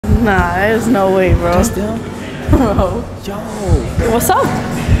Nah, there's no way, bro. That's them? Bro. Yo. What's up?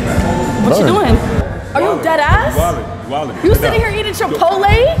 What you doing? Are you dead ass? Wildin'. You sitting here eating Chipotle?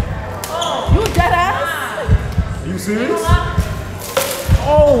 You dead ass? Are you serious?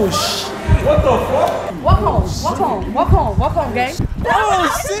 Oh, shit. What the fuck? Walk home, gang.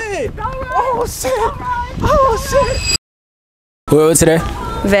 Oh, shit. Oh, shit. Oh, shit. Who are we today?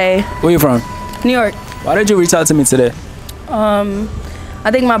 Vay. Where you from? New York. Why did you reach out to me today? I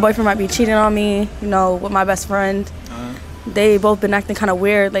think my boyfriend might be cheating on me, you know, with my best friend. They both been acting kind of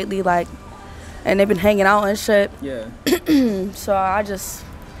weird lately, like, and they've been hanging out and shit. Yeah. So I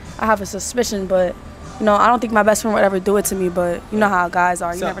have a suspicion, but, you know, I don't think my best friend would ever do it to me, but you know how guys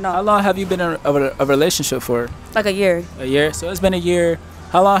are, you never know. How long have you been in a relationship for? Like a year. A year? So it's been a year.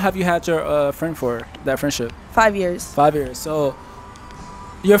 How long have you had your friend for, that friendship? 5 years. 5 years. So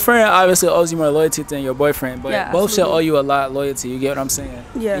your friend obviously owes you more loyalty than your boyfriend, but yeah, both should owe you a lot of loyalty. You get what I'm saying?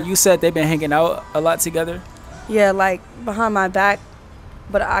 Yeah. And you said they've been hanging out a lot together? Yeah, like behind my back,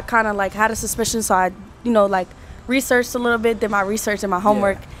 but I kind of like had a suspicion, so I, you know, like researched a little bit, did my research and my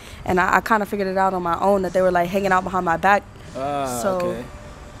homework, and I kind of figured it out on my own that they were like hanging out behind my back. Okay.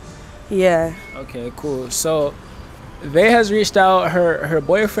 Yeah. Okay, cool. So Vay has reached out. Her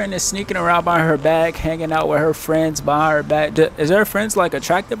boyfriend is sneaking around behind her back, hanging out with her friends behind her back. Is her friends like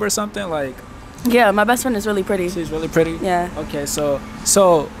attractive or something? Like, yeah, my best friend is really pretty. She's really pretty? Yeah. Okay, so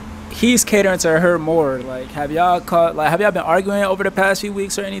he's catering to her more. Like, have y'all been arguing over the past few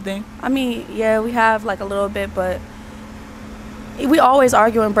weeks or anything? I mean, yeah, we have like a little bit, but we always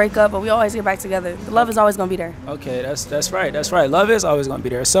argue and break up, but we always get back together. The love is always gonna be there. Okay, that's right. Love is always gonna be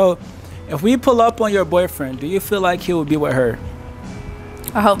there. So if we pull up on your boyfriend, do you feel like he would be with her?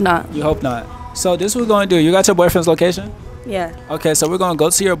 I hope not. You hope not. So this is what we're going to do. You got your boyfriend's location? Yeah. Okay, so we're going to go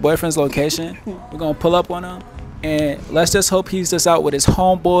to your boyfriend's location. We're going to pull up on him. And let's just hope he's just out with his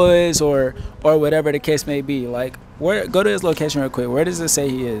homeboys or whatever the case may be. Like, go to his location real quick. Where does it say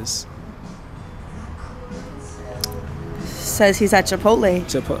he is? Says he's at Chipotle.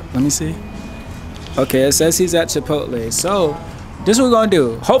 Let me see. Okay, it says he's at Chipotle. So this is what we're gonna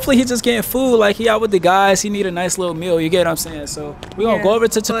do. Hopefully he's just getting food, like he out with the guys. He need a nice little meal. You get what I'm saying? So we're gonna go over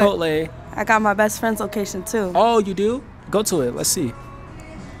to Chipotle. I got my best friend's location too. Oh, you do? Go to it. Let's see.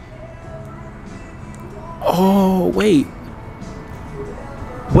 Oh, wait.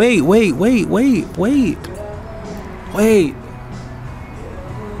 Wait.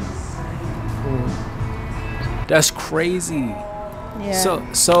 That's crazy.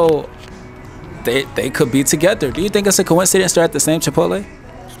 Yeah. So they could be together. Do you think it's a coincidence they're at the same Chipotle?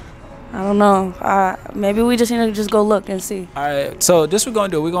 I don't know. Maybe we just need to just go look and see. All right. So this we're gonna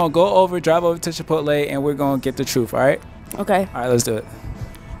do. We're gonna drive over to Chipotle, and we're gonna get the truth. All right. Okay. All right. Let's do it.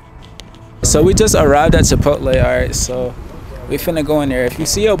 So we just arrived at Chipotle. All right. So we finna go in there. If you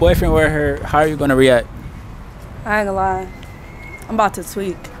see your boyfriend with her, how are you gonna react? I ain't gonna lie. I'm about to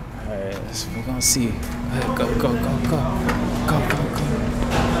tweak. All right. So we're gonna see. Go.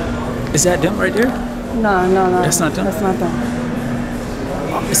 Is that them right there? No. That's not them? That's not them.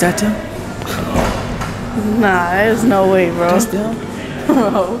 Is that them? Nah, there's no way, bro. That's them?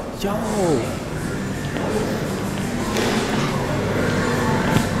 Bro. Yo.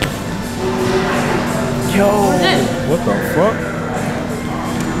 What the fuck?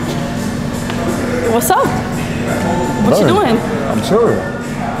 What's up? What you doing? I'm sure.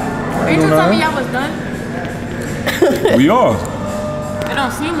 Are you just telling me y'all was done? We are. It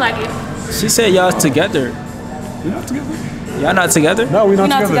don't seem like it. She said y'all together. We're not together. Y'all not together? No, we're not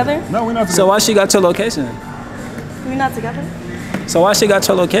not together. together? No, we're not together. So why she got your location? We not together? So why she got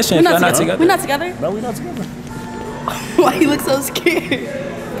your location if y'all not together? We not together? No, we're not together. Why you look so scared?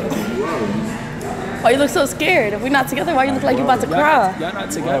 Why you look so scared? If we not together, why you look like you about to cry? Y'all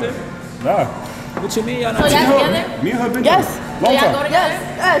not together? Nah. What you mean y'all So not y'all together? together? Me and her been Yes. together. So Long y'all go time. together?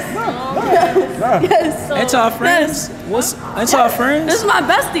 Yes. Ain't y'all friends? Ain't y'all friends? This is my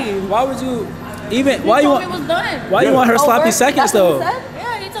bestie. Why would you He told me it was done. Why you want her sloppy seconds though?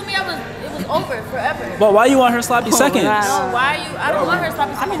 Yeah, he told me it was over forever. But why you want her sloppy seconds? wow. So why are you? I don't want her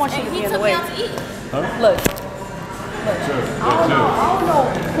sloppy seconds. don't want you to And be he in took the me way. out to eat. Look. I don't know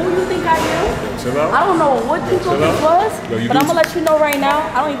who you think I am. Chill out. I don't know what you thought Chill this out. was, Yo, you but do- I'm gonna let you know right now,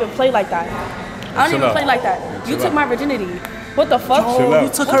 I don't even play like that. I don't Chill even out. play like that. You chill took out. my virginity. What the fuck? Chill out. You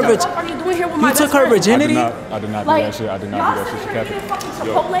took What her the virginity. fuck are you doing here with my You took best her friend? virginity? I did not do Like, that shit. I did not y'all do that shit. She sitting here kept eating fucking it.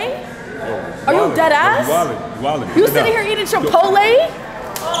 Chipotle? Are you dead ass? You wildin'. You sitting here eating Chipotle?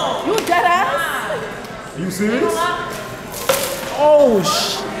 You dead ass? You serious? Oh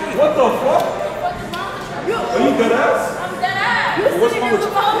shit. What the fuck? Are you dead ass? I'm dead ass. You What's sitting wrong here with with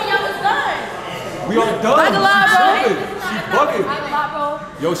You told me y'all was done. We are done. Like a lie, bro. She bugging. I got bro.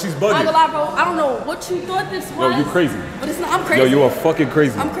 Yo, she's I bugging. ain't gonna lie, bro. I don't know what you thought this was. Yo, you crazy. But it's not. I'm crazy. Yo, you are fucking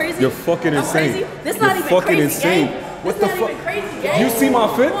crazy. I'm crazy. You're fucking insane. I'm crazy. This not even fucking crazy, insane. gang. What This the not fuck? even crazy, gang. You see my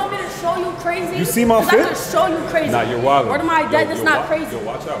fit? You want me to show you crazy? You see my 'Cause fit? I can show you crazy. Nah, you're wild. Word of my dad, that's not crazy. Yo,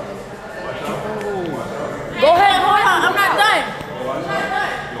 watch out. Go ahead, hold on. I'm not done. Yo,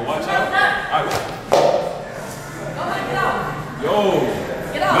 watch out. Yo.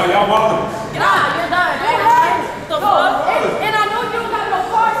 Get out. Nah, y'all wildin'. Get out. You're done. Go ahead. The fuck? And I know you don't got no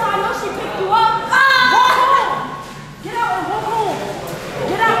car, so I know she picked you up. Walk home. Get out and walk home.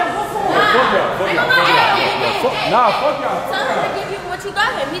 Get out and walk home. Nah, fuck y'all. Tell him to give you what you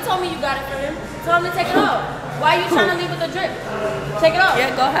got him. He told me you got it for him. Tell him to take it off. Why are you trying to leave with the drip? Take it off.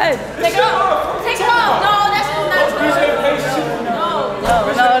 Yeah, go ahead. Take it off. Take it off. No, that's just not true. No.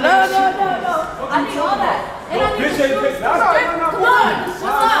 I need all that. And I need Bitch the ain't shoes. picked. Come on. What's up?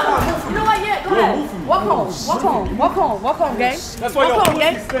 You know what? Yeah, go ahead. Walk home. Walk home, gang. That's why Walk home,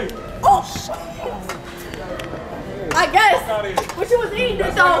 y'all gang. stink. Oh, shit. I guess. But you was eating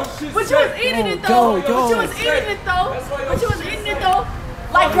it though. But you was eating it though. But you was eating it though. But you was eating it though.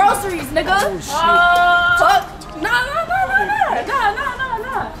 Like groceries, nigga. Fuck. Nah.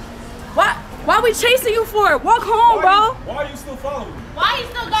 Why we chasing you for it? Walk home, bro. Why are you still following me? Why he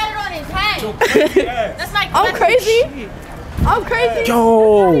still got it on his head? Yo, crazy ass. That's like I'm crazy. I'm crazy.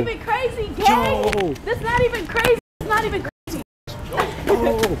 Yo. This not even crazy, gang. Yo. This not even crazy. It's not even crazy.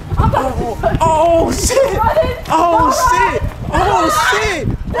 Oh shit! Running. Oh Don't shit! run. Oh shit!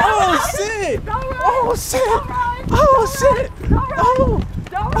 Oh shit! Don't run. Oh shit! Don't run. Oh shit! Don't run. Oh!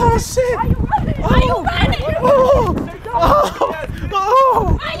 Don't Oh run. shit! Why you running? Why you running? Oh! Don't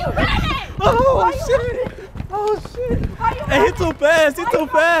Oh! Why you running? Oh shit! Oh shit! Hey, he too fast! He too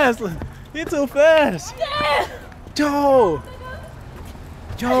fast! He too fast! Yeah. Yo!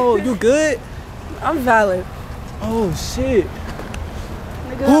 Yo, you good? I'm valid. Oh shit!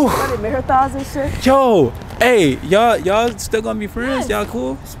 Nigga, Ooh. running marathons and shit. Yo! Hey, y'all still gonna be friends? Y'all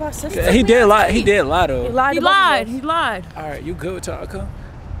cool? It's my sister. He did lie. He did lie though. He lied. He to both of lied. us. He lied. All right, you good with your outcome?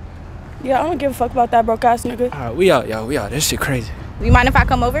 Yeah, I don't give a fuck about that broke ass nigga. All right, we out, y'all. We out. This shit crazy. You mind if I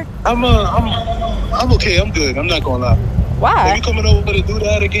come over? I'm okay. I'm good. I'm not gonna lie. If Why? you coming over to do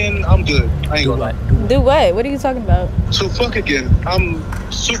that again, I'm good. I ain't gonna lie. Do what? What are you talking about? So fuck again. I'm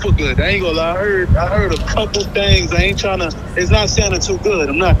super good. I ain't gonna lie. I heard a couple things. I ain't tryna. It's not sounding too good.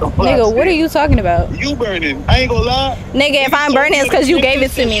 I'm not gonna lie. Nigga, what are you talking about? You burning. I ain't gonna lie. Nigga, if I'm burning, it's because you gave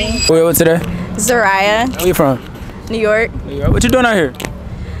it to me. Where you went today? Zariah, Where you from? New York, What you doing out here?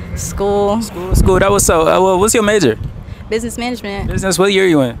 school, School. That was so. What's your major? business management, Business. What year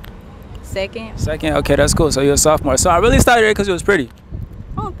you in? second. Second. Okay, that's cool. So you're a sophomore. So I really started it because you was pretty.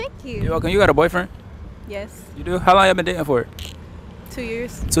 Oh, thank you. You're welcome. You got a boyfriend? Yes, You do? How long you been dating for? 2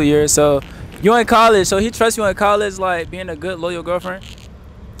 years. 2 years. So you in college. So he trusts you in college, like being a good loyal girlfriend.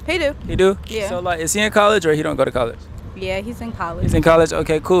 He do. He do? Yeah. So like, is he in college or he don't go to college? Yeah, he's in college. He's in college.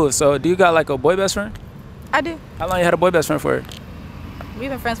 Okay, cool. So do you got like a boy best friend? I do. How long you had a boy best friend for? We've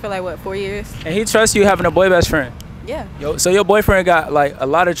been friends for like, what, 4 years? And he trusts you having a boy best friend. Yeah. So your boyfriend got like a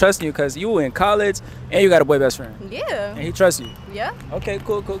lot of trust in you because you in college and you got a boy best friend. Yeah. And he trusts you. Yeah. Okay,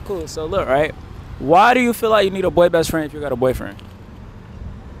 cool. So look, right? Why do you feel like you need a boy best friend if you got a boyfriend?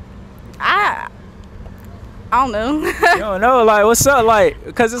 I don't know. You don't know, like, what's up? Like,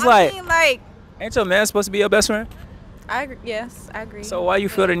 because it's I mean, like, ain't your man supposed to be your best friend? I agree. Yes, I agree. So why you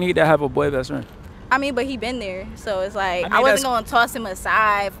feel the need to have a boy best friend? I mean, but he been there, so it's like I mean, I wasn't that's- gonna toss him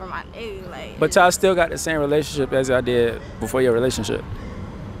aside for my nigga. Like, But y'all still got the same relationship as y'all did before your relationship.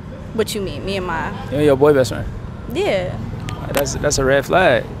 what you mean? Me and my You and your boy best friend. yeah. That's a red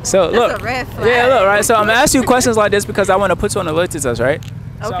flag. So That's look, a red flag. yeah, look, right. So I'm gonna ask you questions like this because I want to put you on the loyalty test, right?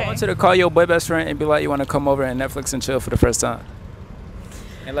 So I Okay. want you to call your boy best friend and be like, you want to come over and Netflix and chill for the first time.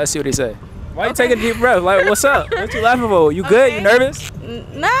 And let's see what he say. Why you taking a deep breath? Like, what's up? What you laughing for? You good? Okay. You nervous?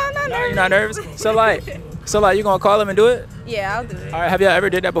 No, No, you're not nervous. So like, you gonna call him and do it? Yeah, I'll do it. All right. Have y'all ever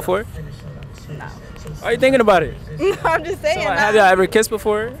did that before? No. Are you thinking about it? No, I'm just So, saying. like, have y'all ever kissed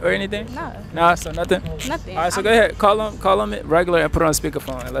before or anything? No, Nah, so nothing. nothing. All right, so go ahead. Call him regular and put it on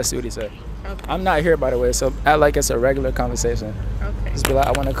speakerphone and let's see what he said. Okay. I'm not here, by the way, so act like it's a regular conversation. Okay. Just be like,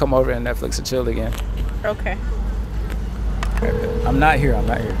 I want to come over and Netflix and chill again. Okay. I'm not here.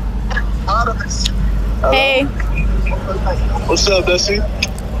 Hey, What's up, Dusty?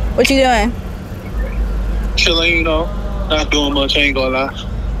 what you doing? Chilling, you know. Not doing much. I ain't gonna lie.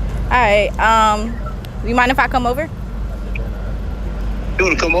 All right. You mind if I come over? You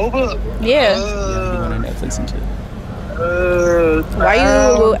wanna come over? Yeah. You want to Netflix and chill?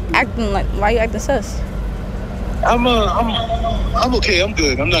 Why you acting sus? I'm okay. I'm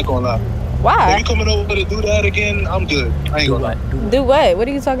good. I'm not gonna lie. Why? If you coming over to do that again, I'm good. I ain't gonna lie. Do what? What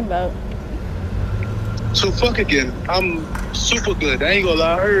are you talking about? So fuck again. I'm super good. I ain't gonna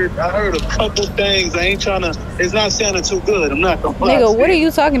lie. I heard a couple things. I ain't trying to. It's not sounding too good. I'm not gonna lie. Nigga, what are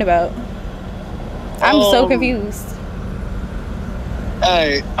you talking about? I'm so confused.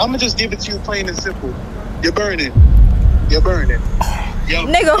 Alright, I'm gonna just give it to you plain and simple. You're burning. You're burning.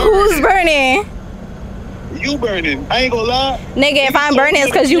 Nigga, who's burning? You burning. I ain't gonna lie. Nigga, if I'm burning,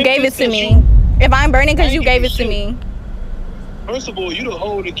 it's because you gave it to me. If I'm burning, because you gave it to me. First of all, you the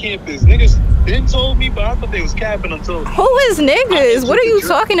whole of the campus. Niggas been told me, but I thought they was capping until. Who is niggas? What are you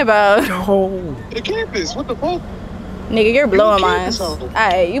talking about? The campus. What the fuck? Nigga, you're blowing mine.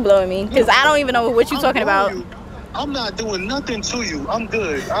 Alright, you blowing me. Because I don't even know what you talking about. I'm not doing nothing to you. I'm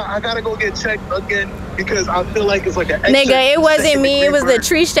good. I gotta go get checked again because I feel like it's like an extra. Nigga, it wasn't me. It was the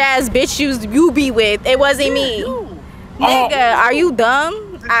treach ass bitch you be with. It wasn't me. Nigga, are you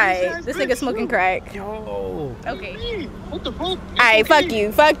dumb? Alright, this nigga smoking crack. Yo. Okay. What the fuck? Alright, fuck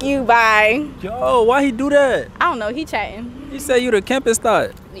you. Fuck you. Bye. Yo, why he do that? I don't know. He chatting. He said you the campus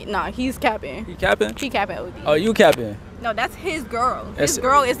thought. Nah, he's capping. He capping? He capping OD. Oh, you capping? No, that's his girl. That's His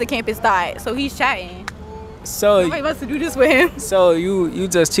girl is the campus thought. So he's chatting. So Nobody wants to do this with him. So you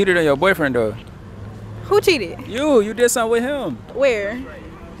just cheated on your boyfriend though? Who cheated? You did something with him. Where?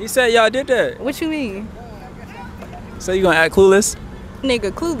 He said y'all did that. What you mean? So you gonna act clueless?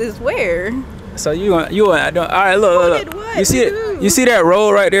 Nigga, clueless where? So you gonna all right, look. Did what? You see that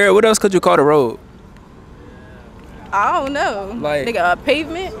road right there? What else could you call the road? I don't know. Like nigga, a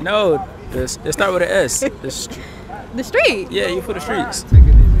pavement? No, it start with an S. The street. Yeah, you for the streets.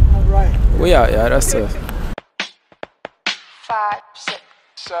 We out, yeah, that's tough. 5, 6,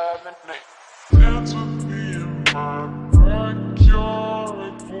 7, 8.